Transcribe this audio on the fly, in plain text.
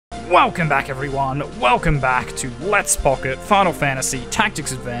Welcome back, everyone. Welcome back to Let's Pocket Final Fantasy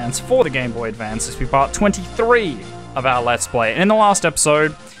Tactics Advance for the Game Boy Advance. This will be part 23 of our Let's Play. And in the last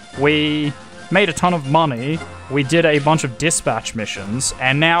episode, we made a ton of money. We did a bunch of dispatch missions,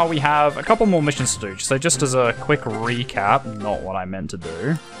 and now we have a couple more missions to do. So just as a quick recap, not what I meant to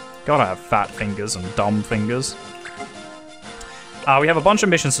do. Gotta have fat fingers and dumb fingers. We have a bunch of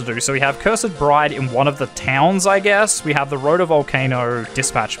missions to do. So we have Cursed Bride in one of the towns, I guess. We have the Rhoda Volcano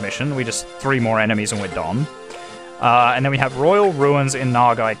dispatch mission. We just 3 more enemies and we're done. And then we have Royal Ruins in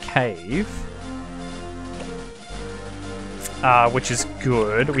Nagai Cave, which is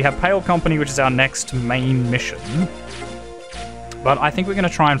good. We have Pale Company, which is our next main mission. But I think we're going to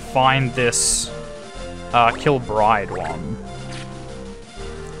try and find this Kill Bride one.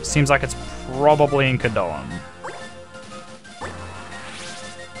 Seems like it's probably in Kadoan.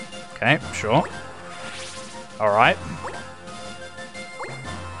 Okay, sure. Alright.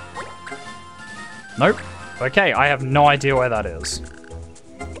 Nope. Okay, I have no idea where that is.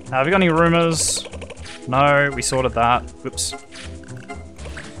 Have we got any rumors? No, we sorted that. Whoops.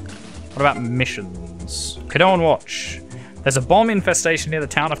 What about missions? Kadoan Watch. There's a bomb infestation near the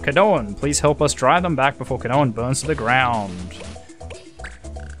town of Kadoan. Please help us drive them back before Kadoan burns to the ground.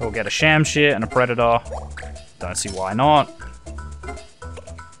 We'll get a Shamshit and a Predator. Don't see why not.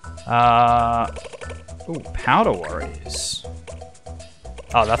 Ooh, Powder Worries.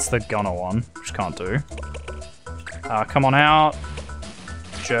 Oh, that's the Gunner one, which can't do. Come on out.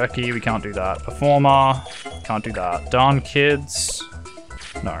 Jerky, we can't do that. Performer, can't do that. Darn Kids,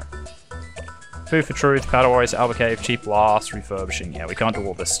 no. Food for Truth, Powder Worries, Alba Cave, Cheap Blast, Refurbishing. Yeah, we can't do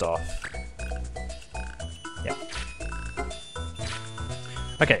all this stuff. Yeah.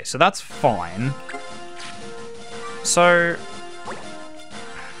 Okay, so that's fine. So...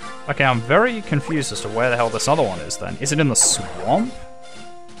 okay, I'm very confused as to where the hell this other one is then. Is it in the swamp?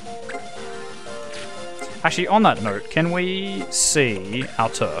 Actually, on that note, can we see our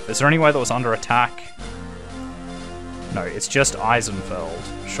turf? Is there anywhere that was under attack? No, it's just Eisenfeld.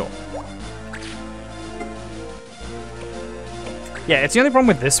 Sure. Yeah, it's the only problem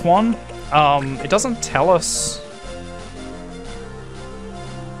with this one. It doesn't tell us...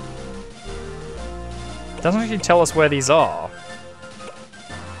 it doesn't actually tell us where these are.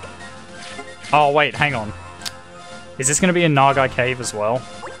 Oh, wait, hang on. Is this going to be in Nagai Cave as well?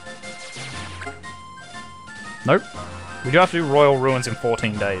 Nope. We do have to do Royal Ruins in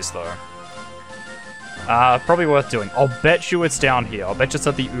 14 days, though. Probably worth doing. I'll bet you it's down here. I'll bet you it's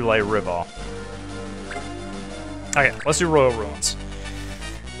at the Ule River. Okay, let's do Royal Ruins.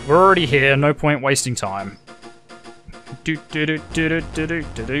 We're already here, no point wasting time. I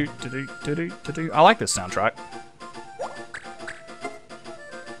like this soundtrack.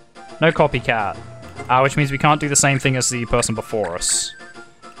 No copycat, which means we can't do the same thing as the person before us,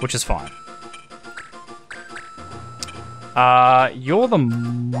 which is fine. You're the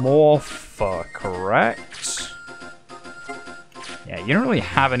Morpher, correct? Yeah, you don't really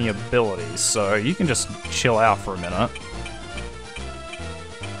have any abilities, so you can just chill out for a minute.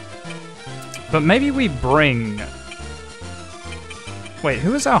 But maybe we bring... wait,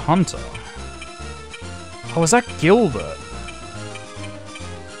 who is our hunter? Oh, is that Gilbert?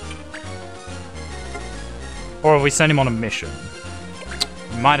 Or have we sent him on a mission?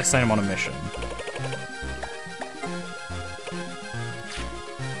 We might have sent him on a mission.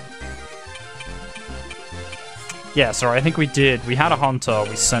 Yeah, sorry, I think we did. We had a hunter,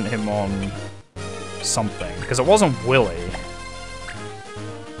 we sent him on something. Because it wasn't Willy.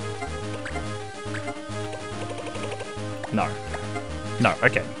 No. No,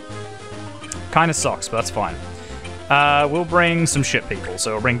 okay. Kinda sucks, but that's fine. We'll bring some shit people.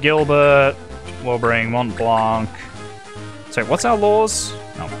 So we'll bring Gilbert... we'll bring Mont Blanc. So, what's our laws?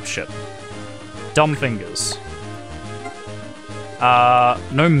 Oh, shit. Dumb fingers.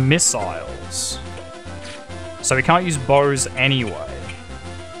 No missiles. So we can't use bows anyway.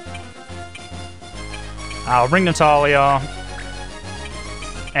 I'll bring Natalia.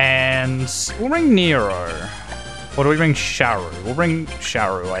 And we'll bring Nero. Or do we bring Sharu? We'll bring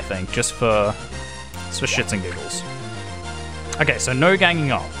Sharu, I think, just for shits and giggles. Okay, so no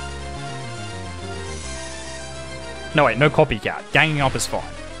ganging up. No, wait, no copycat. Ganging up is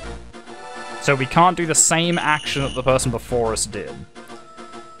fine. So we can't do the same action that the person before us did.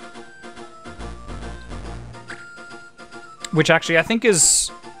 Which actually I think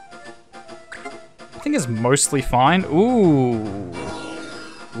is mostly fine. Ooh.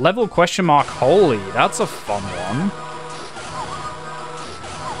 Level question mark holy. That's a fun one.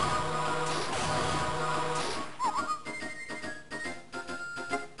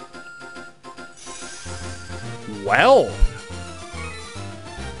 Well.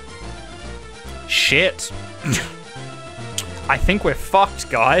 Shit. I think we're fucked,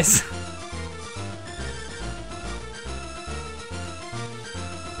 guys.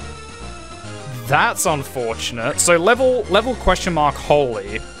 That's unfortunate. So level question mark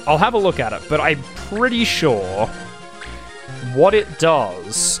holy. I'll have a look at it, but I'm pretty sure what it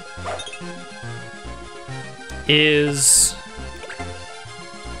does is...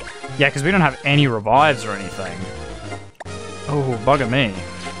 Yeah, because we don't have any revives or anything. Oh, bugger me.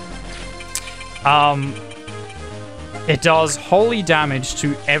 It does holy damage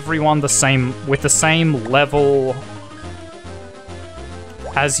to everyone with the same level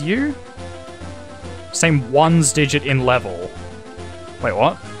as you? Same ones digit in level. Wait,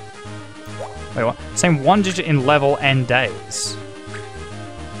 what? Wait, what? Same one digit in level and days.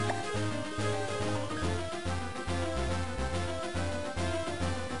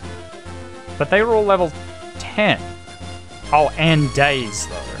 But they were all level 10. Oh, and days,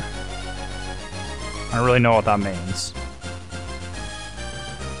 though. I don't really know what that means.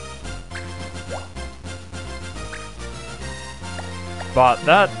 But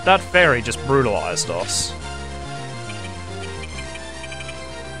that fairy just brutalized us.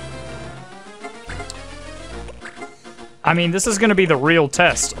 I mean, this is going to be the real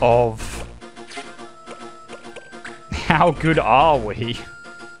test of how good are we?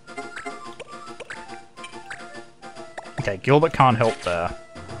 Okay, Gilbert can't help there.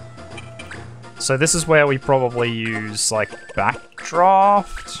 So this is where we probably use, like,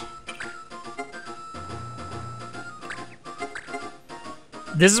 Backdraft.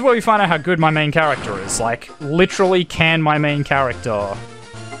 This is where we find out how good my main character is. Like, literally, can my main character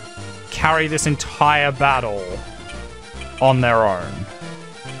carry this entire battle on their own?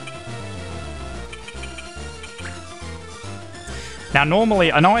 Now,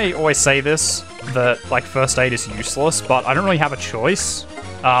 normally, I know I always say this, that, like, first aid is useless, but I don't really have a choice.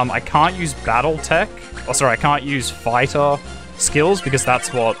 I can't use battle tech. Oh, sorry, I can't use fighter skills because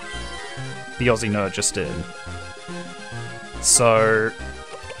that's what the Aussie Nerd just did. So,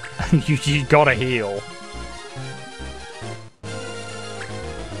 you gotta heal.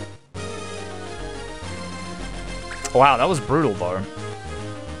 Wow, that was brutal though.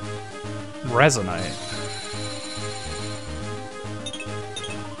 Resonate.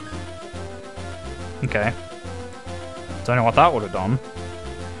 Okay. Don't know what that would have done.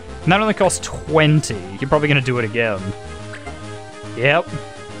 And that only cost 20. You're probably going to do it again. Yep.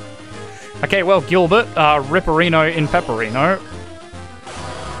 Okay, well, Gilbert, Ripperino in Pepperino.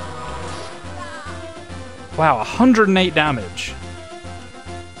 Wow, 108 damage.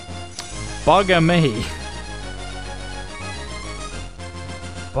 Bugger me.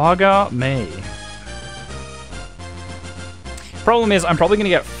 Bugger me. Problem is, I'm probably going to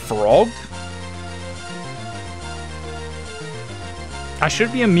get frogged. I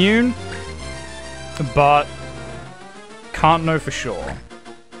should be immune, but can't know for sure.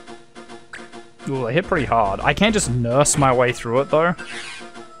 Ooh, they hit pretty hard. I can't just nurse my way through it, though.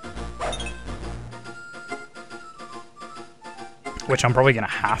 Which I'm probably going to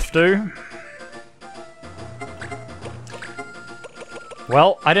have to.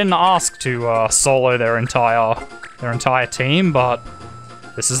 Well, I didn't ask to solo their entire team, but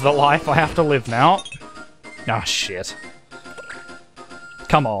this is the life I have to live now. Ah, shit.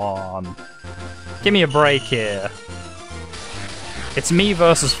 Come on. Give me a break here. It's me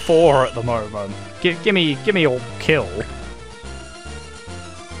versus 4 at the moment. Give me a kill.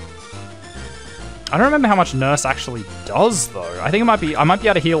 I don't remember how much Nurse actually does though. I think I might be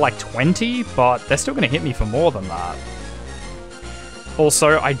able to heal like 20, but they're still gonna hit me for more than that.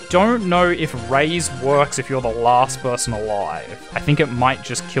 Also, I don't know if Raise works if you're the last person alive. I think it might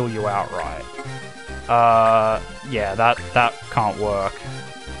just kill you outright. Yeah, that can't work.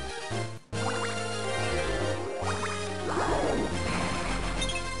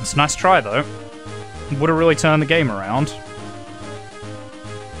 It's a nice try, though. Would have really turned the game around.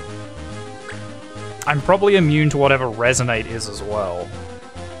 I'm probably immune to whatever Resonate is as well.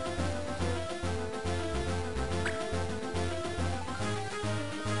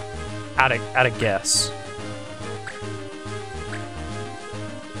 At a guess.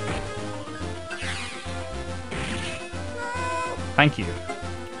 Thank you.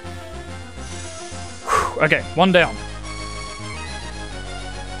 Whew, okay, one down.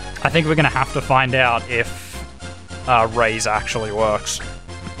 I think we're going to have to find out if Raise actually works.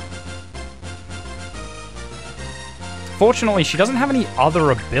 Fortunately, she doesn't have any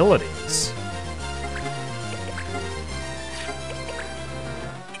other abilities.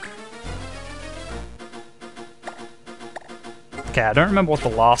 Okay, I don't remember what the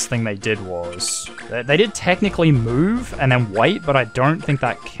last thing they did was. They did technically move and then wait, but I don't think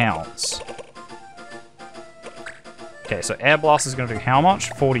that counts. Okay, so Air Blast is going to do how much?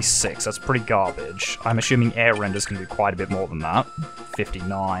 46. That's pretty garbage. I'm assuming Air Render is going to do quite a bit more than that.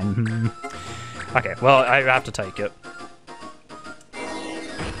 59. Okay, well, I have to take it.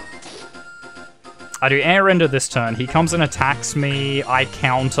 I do Air Render this turn. He comes and attacks me. I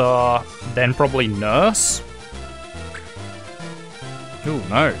counter, then probably Nurse. Ooh,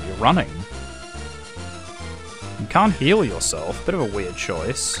 no, you're running. You can't heal yourself. Bit of a weird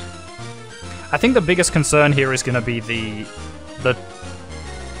choice. I think the biggest concern here is going to be the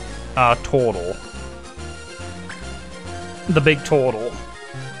Turtle. The big Turtle.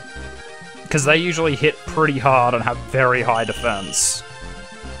 Because they usually hit pretty hard and have very high defense.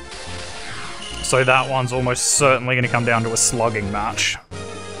 So that one's almost certainly going to come down to a slugging match.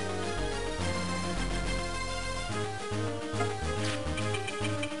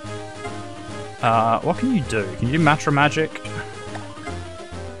 What can you do? Can you do Matra Magic?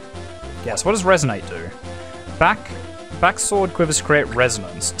 Yes, what does Resonate do? Back sword quivers create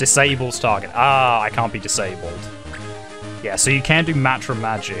resonance. Disables target. Ah, I can't be disabled. Yeah, so you can do Matra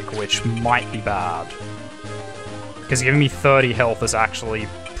Magic, which might be bad. Because giving me 30 health is actually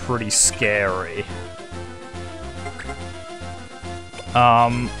pretty scary.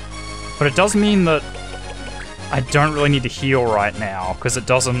 But it does mean that I don't really need to heal right now, because it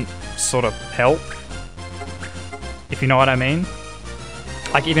doesn't sort of help. If you know what I mean?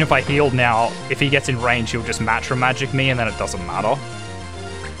 Like, even if I healed now, if he gets in range, he'll just Matra Magic me, and then it doesn't matter.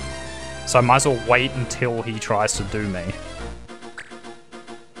 So I might as well wait until he tries to do me.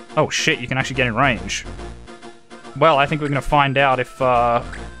 Oh shit, you can actually get in range. Well, I think we're gonna find out if,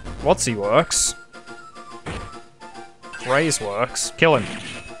 Whatsy works. Raise works. Kill him.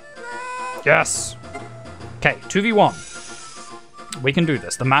 Yes! Okay, 2v1. We can do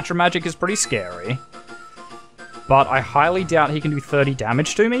this. The Matra Magic is pretty scary. But I highly doubt he can do 30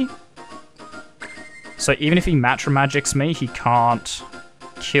 damage to me. So even if he Matra Magics me, he can't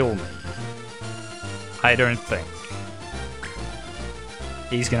kill me. I don't think.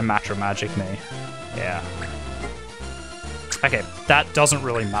 He's gonna Matra Magic me. Yeah. Okay, that doesn't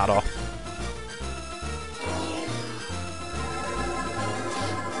really matter.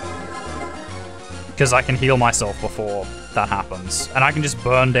 Because I can heal myself before that happens. And I can just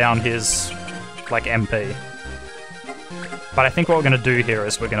burn down his, like, MP. But I think what we're going to do here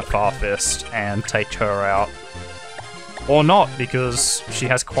is we're going to Far Fist and take her out. Or not, because she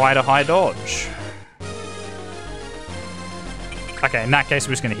has quite a high dodge. Okay, in that case,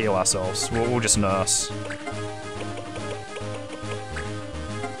 we're just going to heal ourselves. We'll just Nurse.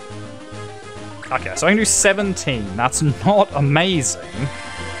 Okay, so I can do 17. That's not amazing.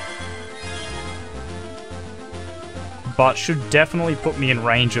 But should definitely put me in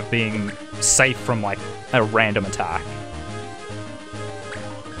range of being safe from, like, a random attack.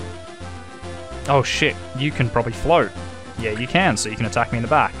 Oh shit, you can probably float. Yeah, you can, so you can attack me in the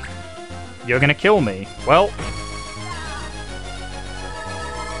back. You're gonna kill me. Well...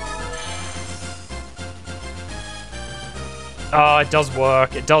 Oh, it does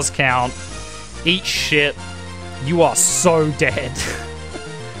work. It does count. Eat shit. You are so dead.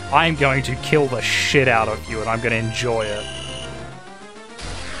 I'm going to kill the shit out of you, and I'm going to enjoy it.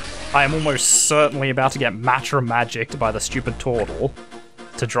 I am almost certainly about to get Matra Magicked by the stupid Turtle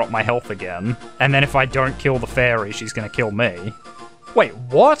to drop my health again. And then if I don't kill the fairy, she's going to kill me. Wait,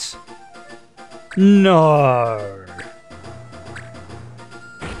 what? No.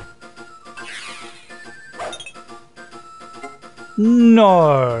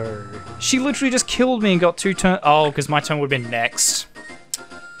 No. She literally just killed me and got 2 turns. Oh, because my turn would have been next.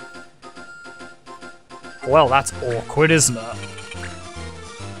 Well, that's awkward, isn't it?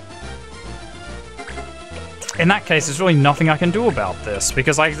 In that case, there's really nothing I can do about this,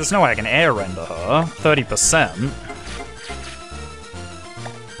 because there's no way I can air render her. 30%.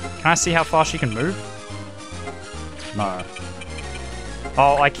 Can I see how far she can move? No.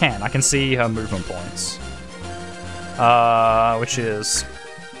 Oh, I can. I can see her movement points. Which is...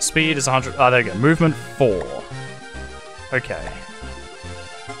 Speed is 100... Oh, there you go. Movement 4. Okay.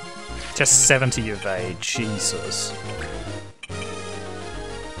 Just 70 evade. Jesus.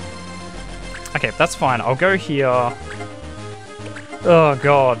 Okay, that's fine. I'll go here. Oh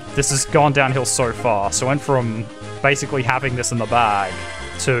god, this has gone downhill so fast. I went from basically having this in the bag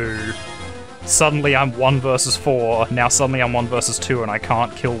to suddenly I'm 1 versus 4. Now suddenly I'm 1 versus 2 and I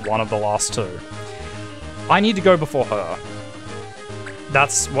can't kill one of the last 2. I need to go before her.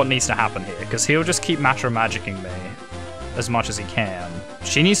 That's what needs to happen here, because he'll just keep Matra Magicking me as much as he can.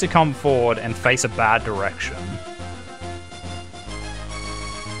 She needs to come forward and face a bad direction.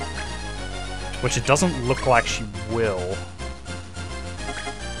 Which it doesn't look like she will.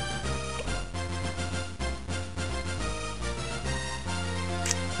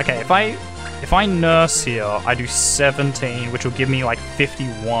 Okay, if I nurse here, I do 17, which will give me like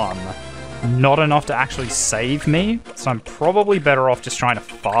 51. Not enough to actually save me, so I'm probably better off just trying to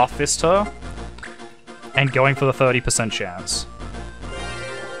Far Fist her and going for the 30% chance.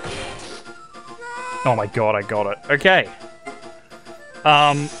 Oh my god, I got it. Okay.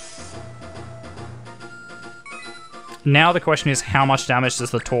 Now the question is, how much damage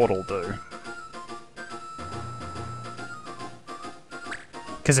does the turtle do?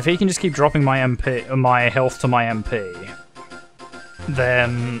 Because if he can just keep dropping my my health to my MP,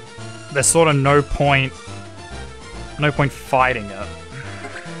 then there's sort of no point fighting it.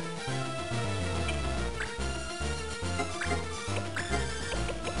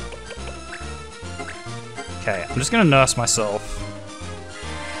 Okay, I'm just gonna nurse myself.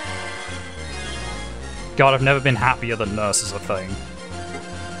 God, I've never been happier that nurse is a thing.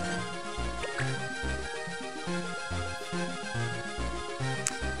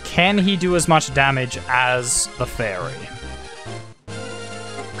 Can he do as much damage as the fairy?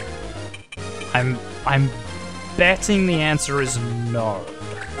 I'm betting the answer is no.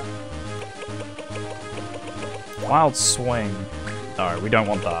 Wild swing. No, we don't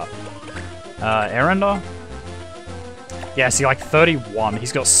want that. Erender? Yeah, see, like 31.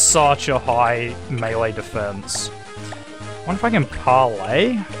 He's got such a high melee defense. I wonder if I can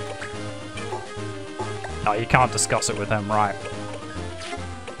parlay? No, you can't discuss it with him, right?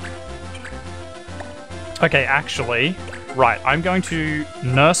 Okay, actually, right, I'm going to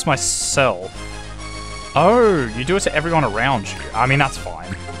nurse myself. Oh, you do it to everyone around you. I mean, that's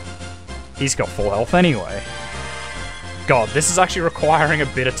fine. He's got full health anyway. God, this is actually requiring a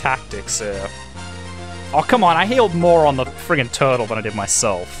bit of tactics here. Oh, come on, I healed more on the friggin' turtle than I did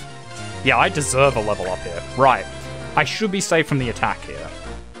myself. Yeah, I deserve a level up here. Right. I should be safe from the attack here.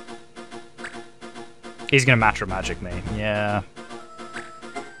 He's gonna Matra Magic me. Yeah.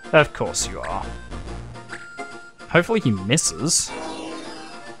 Of course you are. Hopefully he misses.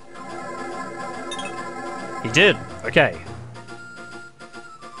 He did. Okay.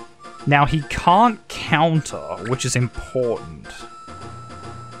 Now, he can't counter, which is important.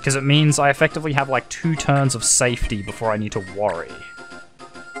 Because it means I effectively have like 2 turns of safety before I need to worry.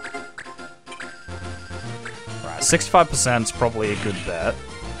 Right, 65% is probably a good bet.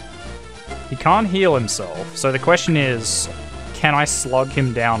 He can't heal himself, so the question is, can I slug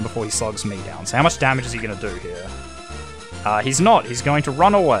him down before he slugs me down? So how much damage is he going to do here? He's not. He's going to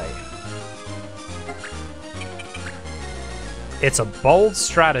run away. It's a bold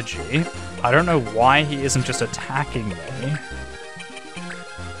strategy. I don't know why he isn't just attacking me.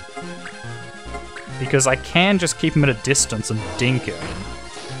 Because I can just keep him at a distance and dink him.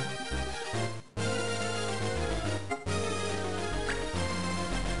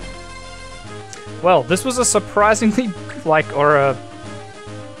 Well, this was a surprisingly,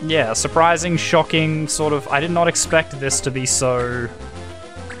 yeah, surprising, shocking, sort of... I did not expect this to be so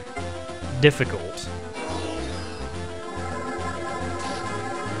difficult.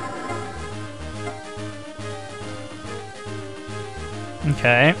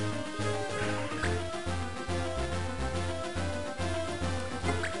 Okay.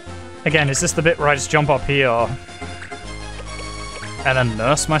 Again, is this the bit where I just jump up here and then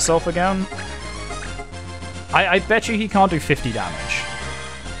nurse myself again? I bet you he can't do 50 damage.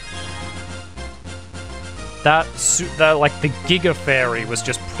 That like, the Giga Fairy was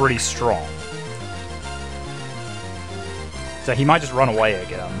just pretty strong. So he might just run away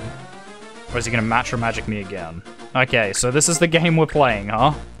again. Or is he gonna Matra Magic me again? Okay, so this is the game we're playing,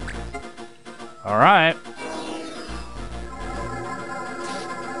 huh? Alright.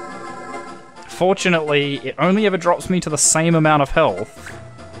 Fortunately, it only ever drops me to the same amount of health.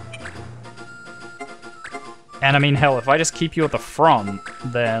 And I mean, hell, if I just keep you at the front,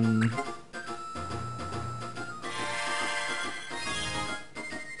 then...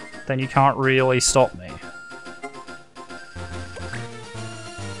 then you can't really stop me.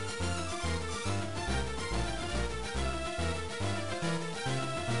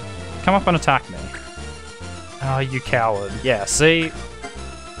 Come up and attack me. Oh, you coward. Yeah, see?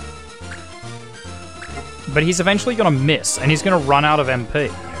 But he's eventually gonna miss, and he's gonna run out of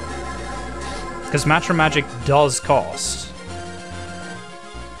MP. Because Matra Magic does cost.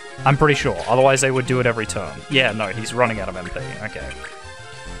 I'm pretty sure, otherwise they would do it every turn. Yeah, no, he's running out of MP, okay.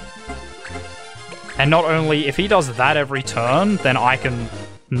 And not only, if he does that every turn, then I can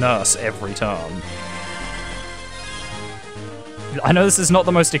nurse every turn. I know this is not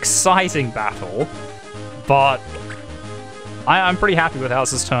the most exciting battle, but I'm pretty happy with how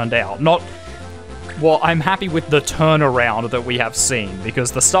this has turned out. Well, I'm happy with the turnaround that we have seen,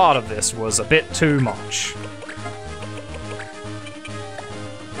 because the start of this was a bit too much.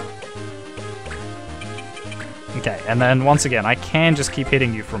 Okay, and then once again, I can just keep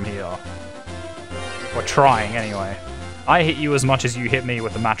hitting you from here. Or trying, anyway. I hit you as much as you hit me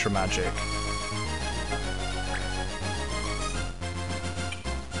with the Matcha Magic.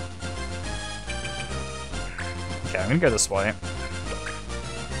 Okay, I'm gonna go this way.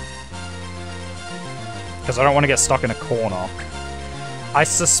 Because I don't want to get stuck in a corner. I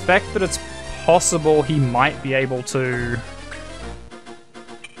suspect that it's possible he might be able to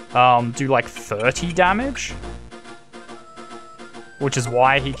do like 30 damage. Which is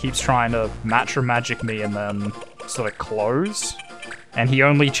why he keeps trying to Matcha Magic me and then sort of close. And he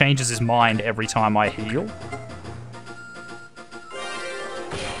only changes his mind every time I heal.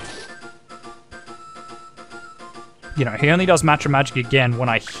 You know, he only does Matcha Magic again when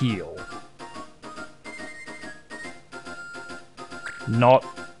I heal. Not...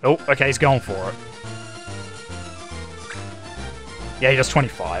 Oh, okay, he's going for it. Yeah, he does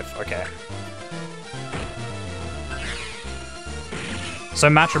 25. Okay. So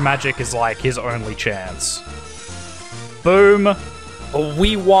Matcha Magic is like his only chance. Boom.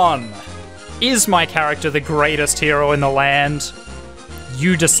 We won. Is my character the greatest hero in the land?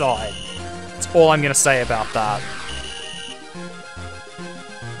 You decide. That's all I'm going to say about that.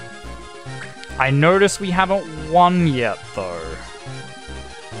 I notice we haven't won yet, though.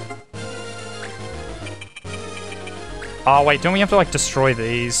 Oh, wait, don't we have to, like, destroy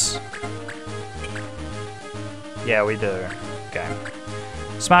these? Yeah, we do. Okay.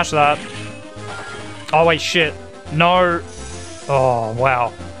 Smash that. Oh, wait, shit. No. Oh,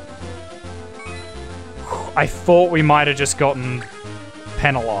 wow. I thought we might have just gotten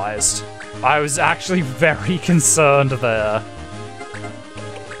penalized. I was actually very concerned there.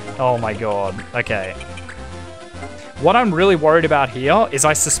 Oh my god. Okay. What I'm really worried about here is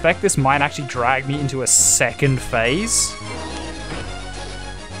I suspect this might actually drag me into a second phase.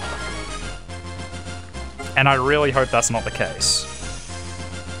 And I really hope that's not the case.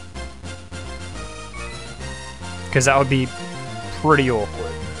 Because that would be pretty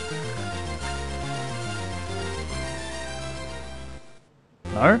awkward.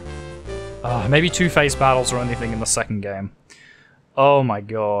 No? Maybe 2 phase battles or anything in the second game. Oh my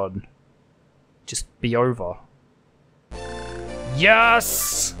god. Just be over.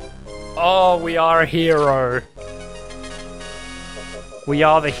 Yes! Oh, we are a hero. We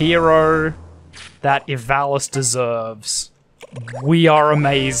are the hero that Ivalice deserves. We are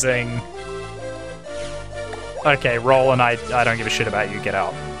amazing. Okay, Roland, I don't give a shit about you. Get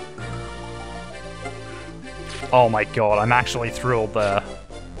out. Oh my god, I'm actually thrilled there.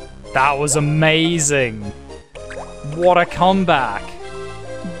 That was amazing. What a comeback.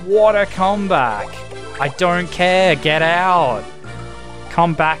 What a comeback. I don't care. Get out.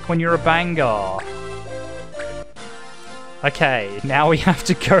 Come back when you're a banger. Okay, now we have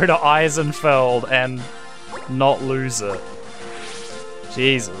to go to Eisenfeld and not lose it.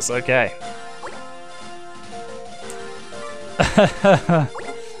 Jesus, okay.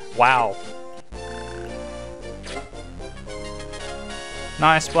 Wow.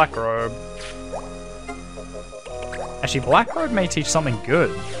 Nice, Black Robe. Actually, Black Robe may teach something good.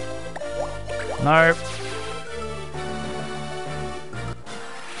 Nope.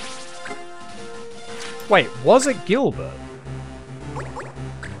 Wait, was it Gilbert?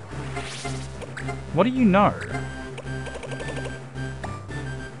 What do you know?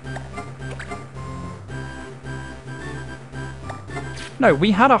 No,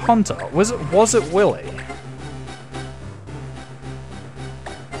 we had a hunter. Was it Willy?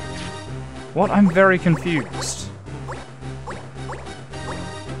 What? I'm very confused.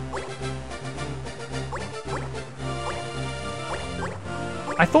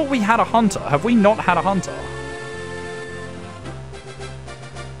 I thought we had a hunter. Have we not had a hunter?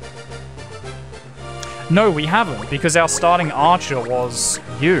 No, we haven't, because our starting archer was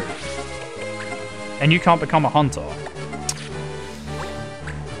you. And you can't become a hunter.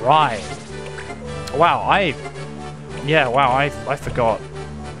 Right. Wow, I forgot.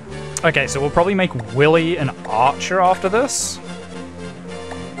 Okay, so we'll probably make Willy an archer after this.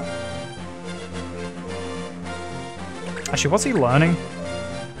 Actually, what's he learning?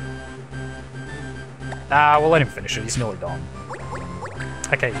 We'll let him finish it. He's nearly done.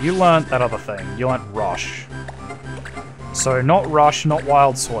 Okay, you learnt that other thing. You learnt Rush. So, not Rush, not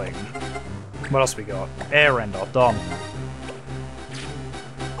Wild Swing. What else we got? Air Render. Done.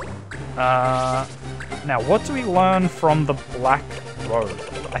 Now, what do we learn from the Black Robe?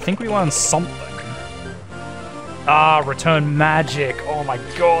 I think we learned something. Return Magic. Oh my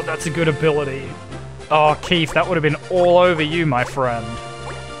god, that's a good ability. Oh, Keith, that would have been all over you, my friend.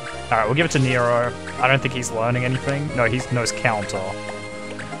 Alright, we'll give it to Nero. I don't think he's learning anything. No, he knows counter.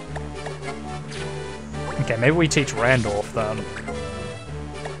 Okay, maybe we teach Randolph then.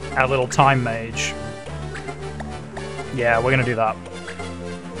 Our little time mage. Yeah, we're gonna do that.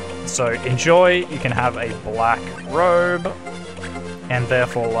 So enjoy, you can have a black robe, and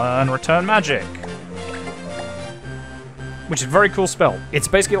therefore learn Return Magic. Which is a very cool spell. It's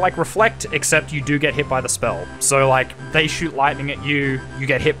basically like Reflect, except you do get hit by the spell. So like, they shoot lightning at you, you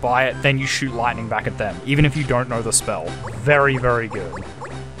get hit by it, then you shoot lightning back at them, even if you don't know the spell. Very, very good.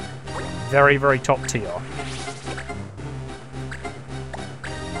 Very, very top tier.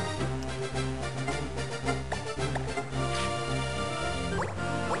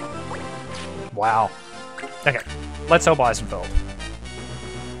 Wow. Okay, let's help Eisenfeld.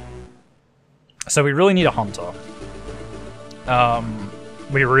 So we really need a hunter.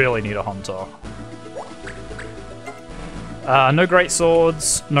 We really need a hunter. No great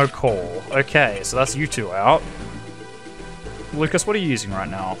swords, no call. Okay, so that's you two out. Lucas, what are you using right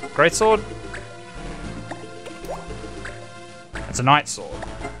now? Greatsword? It's a knight sword.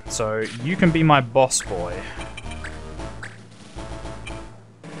 So you can be my boss boy.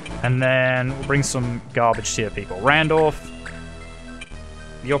 And then we'll bring some garbage tier people. Randolph,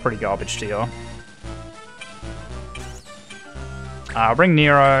 you're pretty garbage tier. I'll bring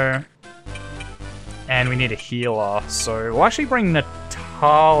Nero. And we need a healer, so we'll actually bring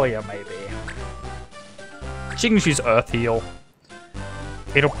Natalia, maybe. She can just use Earth Heal.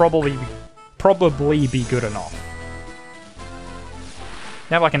 It'll probably be good enough.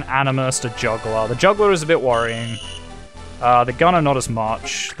 You have like an Animist, a Juggler. The Juggler is a bit worrying. The Gunner, not as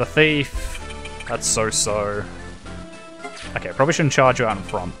much. The Thief, that's so-so. Okay, probably shouldn't charge you out in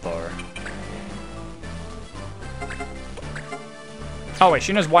front, though. Oh wait,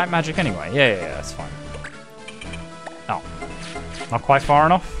 she knows white magic anyway. Yeah, that's fine. Oh. Not quite far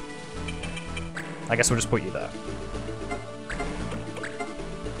enough? I guess we'll just put you there.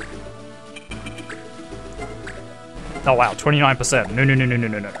 Oh wow, 29%.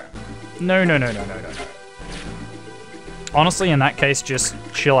 No. Honestly, in that case, just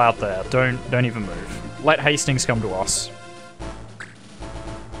chill out there. Don't even move. Let Hastings come to us.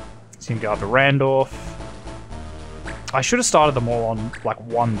 So you can go up to Randolph. I should have started them all on, like,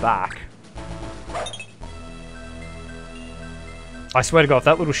 one back. I swear to God, if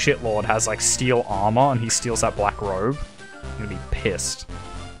that little shitlord has, like, steel armor and he steals that black robe, I'm gonna be pissed.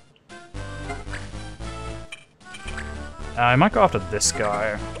 I might go after this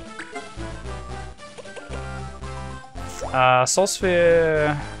guy. Soul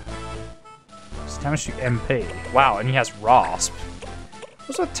Sphere... It's damage to MP. Wow, and he has Rasp.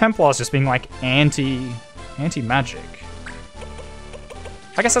 What's with Templars just being, like, anti-magic?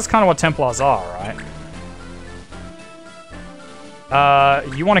 I guess that's kind of what Templars are, right?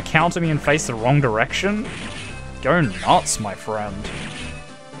 You want to counter me and face the wrong direction? Go nuts, my friend.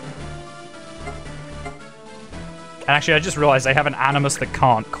 And actually, I just realized they have an Animus that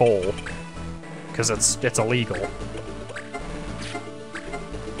can't call. Because it's illegal.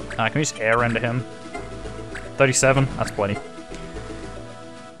 Can we just air render him? 37, that's plenty.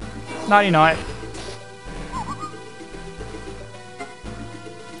 Nighty-night.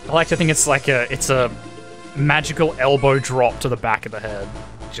 I like to think it's like it's a magical elbow drop to the back of the head.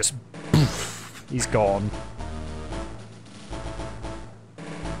 Just poof, he's gone.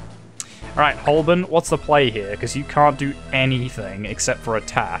 Alright, Holben, what's the play here? Because you can't do anything except for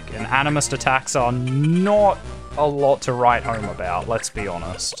attack, and Animist attacks are not a lot to write home about, let's be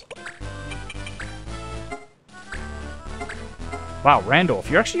honest. Wow, Randolph,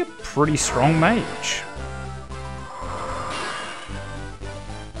 you're actually a pretty strong mage.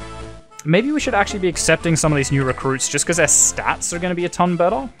 Maybe we should actually be accepting some of these new recruits just because their stats are going to be a ton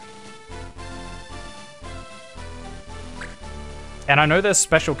better. And I know there's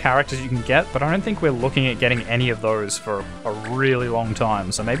special characters you can get, but I don't think we're looking at getting any of those for a really long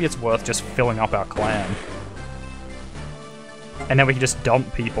time, so maybe it's worth just filling up our clan. And then we can just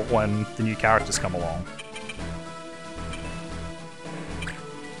dump people when the new characters come along.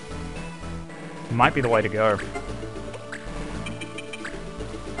 Might be the way to go.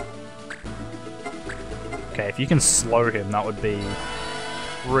 Okay, if you can slow him, that would be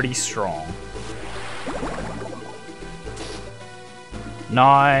pretty strong.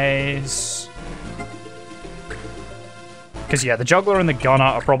 Nice. Because, yeah, the Juggler and the Gunner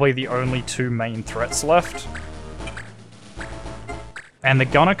are probably the only two main threats left. And the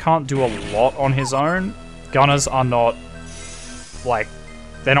Gunner can't do a lot on his own. Gunners are not, like,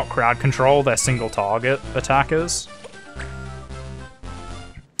 they're not crowd control, they're single target attackers.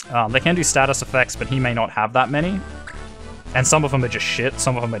 They can do status effects, but he may not have that many. And some of them are just shit,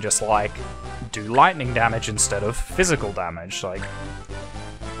 some of them are just like, do lightning damage instead of physical damage. Like,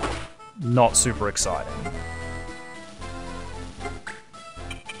 not super exciting.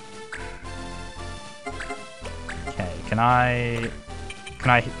 Okay, can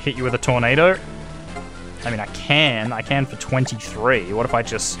I hit you with a tornado? I mean, I can for 23. What if I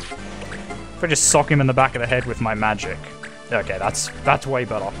just sock him in the back of the head with my magic? Okay, that's way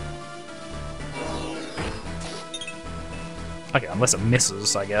better. Okay, unless it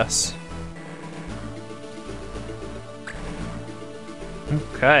misses, I guess.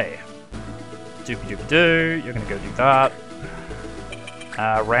 Okay. Doopy-doopy-doo, you're gonna go do that.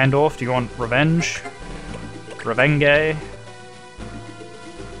 Randolph, do you want revenge? Revenge? Do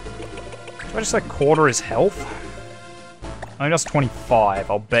I just like quarter his health? I think that's 25.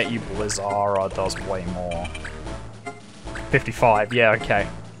 I'll bet you Blizzara does way more. 55, yeah, okay.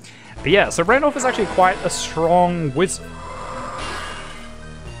 But yeah, so Randolph is actually quite a strong wizard.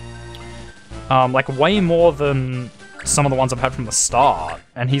 Like way more than some of the ones I've had from the start,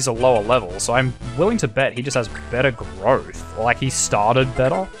 and he's a lower level, so I'm willing to bet he just has better growth. Or like he started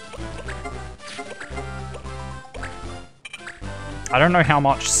better. I don't know how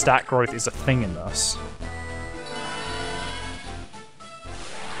much stat growth is a thing in this.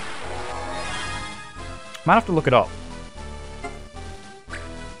 Might have to look it up.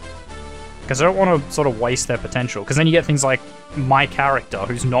 Because I don't want to sort of waste their potential, because then you get things like my character,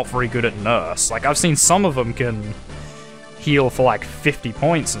 who's not very good at Nurse. Like, I've seen some of them can heal for like 50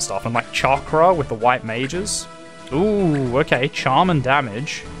 points and stuff, and like Chakra with the white mages. Ooh, okay, charm and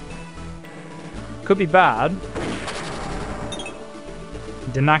damage. Could be bad.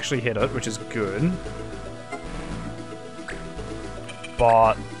 Didn't actually hit it, which is good.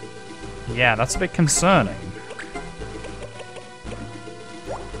 But yeah, that's a bit concerning.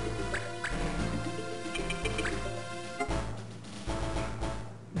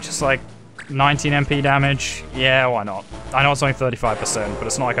 Just like 19 MP damage. Yeah, why not? I know it's only 35%, but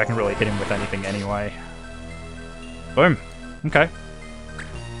it's not like I can really hit him with anything anyway. Boom. Okay.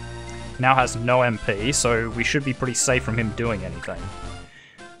 Now has no MP, so we should be pretty safe from him doing anything.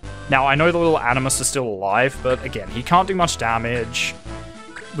 Now, I know the little Animus is still alive, but again, he can't do much damage.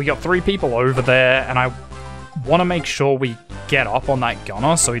 We got 3 people over there, and I want to make sure we get up on that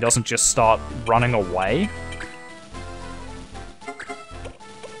gunner so he doesn't just start running away.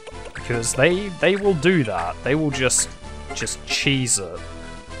 Because they will do that. They will just cheese it.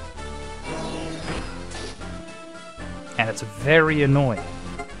 And it's very annoying.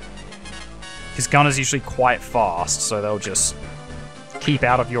 His gunner's usually quite fast, so they'll just keep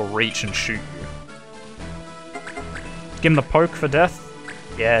out of your reach and shoot you. Give him the poke for death.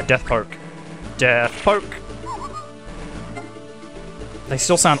 Yeah, death poke. Death poke. They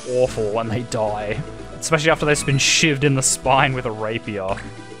still sound awful when they die. Especially after they've been shivved in the spine with a rapier.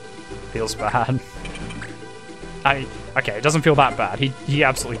 Feels bad. I mean, okay, it doesn't feel that bad. He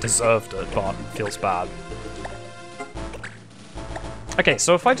absolutely deserved it, but it feels bad. Okay,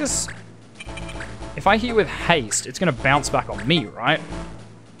 so if I hit you with haste, it's gonna bounce back on me, right?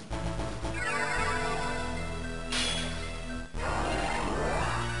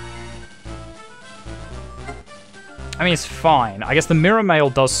 I mean, it's fine. I guess the Mirror Mail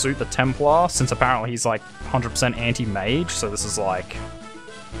does suit the Templar, since apparently he's like 100% anti-mage, so this is like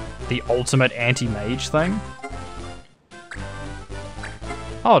the ultimate anti-mage thing.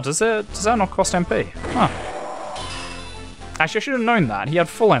 Oh, does that not cost MP? Huh. Actually, I should have known that. He had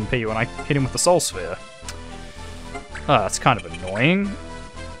full MP when I hit him with the Soul Sphere. Oh, that's kind of annoying.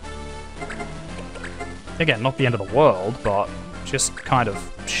 Again, not the end of the world, but just kind of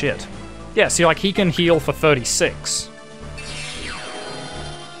shit. Yeah, see, like, he can heal for 36.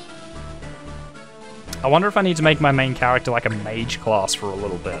 I wonder if I need to make my main character like a mage class for a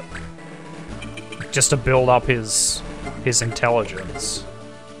little bit. Just to build up his intelligence.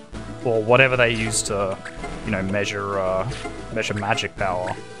 Or whatever they use to, you know, measure magic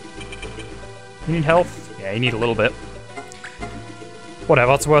power. You need health? Yeah, you need a little bit.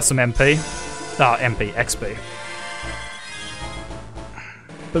 Whatever, it's worth some MP. Ah, MP, XP.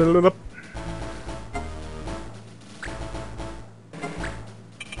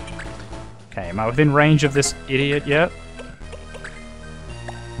 Okay, am I within range of this idiot yet?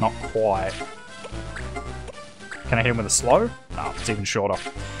 Not quite. Can I hit him with a slow? No, it's even shorter.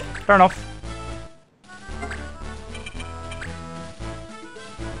 Fair enough.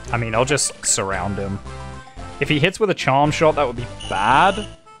 I mean, I'll just surround him. If he hits with a charm shot, that would be bad.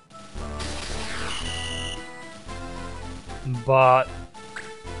 But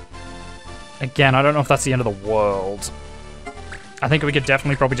again, I don't know if that's the end of the world. I think we could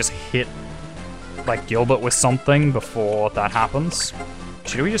definitely probably just hit like Gilbert with something before that happens.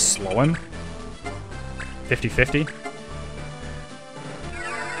 Should we just slow him? 50-50?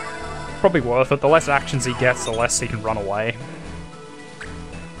 probably worth it. The less actions he gets, the less he can run away.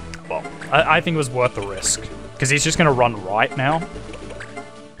 Well, I think it was worth the risk. Because he's just going to run right now.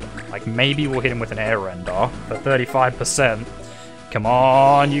 Like, maybe we'll hit him with an air render for 35%. Come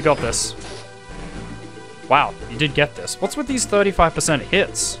on, you got this. Wow, you did get this. What's with these 35%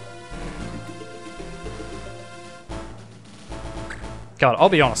 hits? God, I'll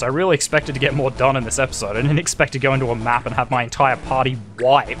be honest, I really expected to get more done in this episode. I didn't expect to go into a map and have my entire party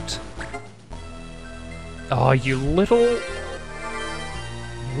wiped. Oh, you little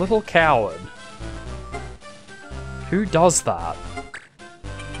coward. Who does that?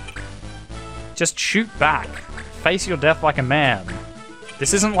 Just shoot back. Face your death like a man.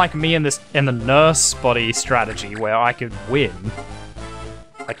 This isn't like me in the nurse body strategy where I could win.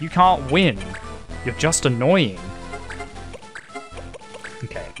 Like, you can't win. You're just annoying.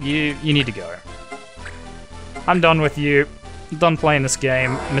 Okay, you need to go. I'm done with you. I'm done playing this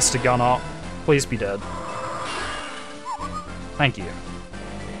game, Mr. Gunner. Please be dead. Thank you.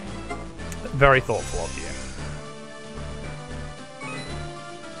 Very thoughtful of you.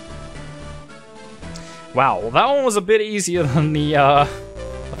 Wow, well that one was a bit easier than the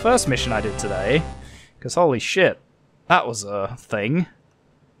first mission I did today. Because holy shit, that was a thing.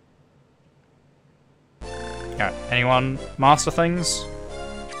 Alright, anyone master things?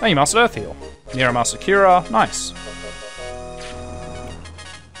 Oh, you mastered Earth Heal. Nero mastered Cura. Nice.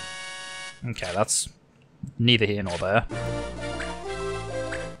 Okay, that's neither here nor there.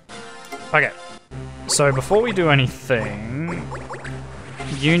 Okay, so before we do anything,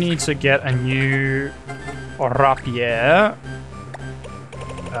 you need to get a new rapier.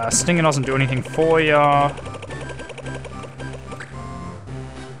 Stinger doesn't do anything for ya.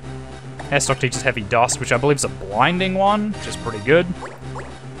 Airstock teaches Heavy Dust, which I believe is a blinding one, which is pretty good.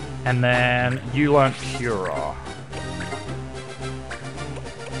 And then you learnt Cura.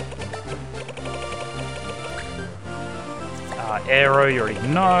 Arrow, you already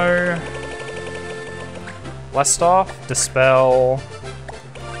know. Bless Staff, Dispel.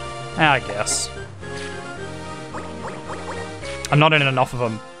 I guess. I'm not in enough of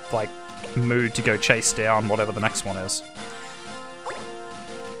a, like, mood to go chase down whatever the next one is.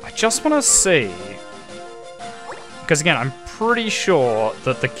 I just want to see. Because again, I'm pretty sure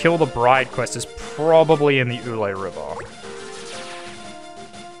that the Kill the Bride quest is probably in the Ule River.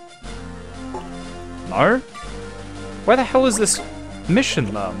 No? Where the hell is this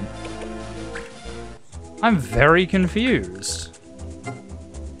mission, then? I'm very confused.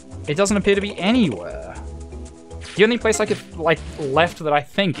 It doesn't appear to be anywhere. The only place I could, like, left that I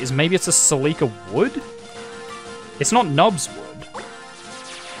think is maybe it's a Salika Wood? It's not Nub's Wood.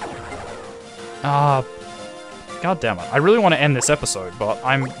 God damn it. I really want to end this episode, but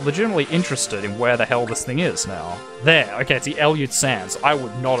I'm legitimately interested in where the hell this thing is now. There, okay, it's the Elude Sands. I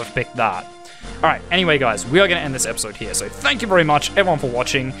would not have picked that. Alright, anyway guys, we are going to end this episode here, so thank you very much everyone for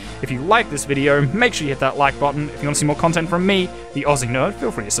watching. If you like this video, make sure you hit that like button. If you want to see more content from me, the Aussie Nerd,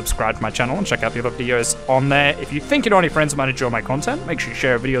 feel free to subscribe to my channel and check out the other videos on there. If you think you know any friends who might enjoy my content, make sure you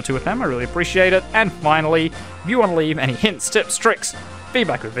share a video or two with them, I really appreciate it. And finally, if you want to leave any hints, tips, tricks,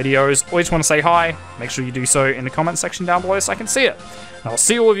 feedback with videos, or just want to say hi, make sure you do so in the comment section down below so I can see it. And I'll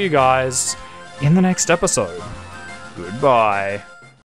see all of you guys in the next episode. Goodbye.